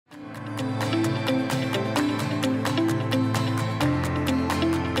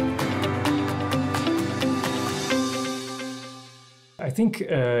think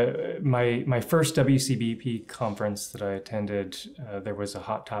my first WCBP conference that I attended, there was a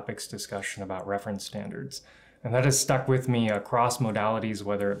hot topics discussion about reference standards. And that has stuck with me across modalities,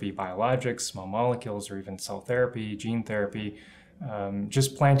 whether it be biologics, small molecules, or even cell therapy, gene therapy,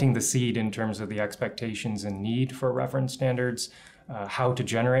 just planting the seed in terms of the expectations and need for reference standards, how to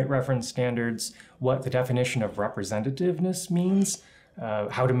generate reference standards, what the definition of representativeness means,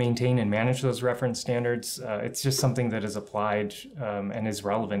 how to maintain and manage those reference standards. It's just something that is applied and is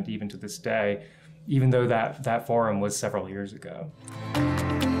relevant even to this day, even though that forum was several years ago.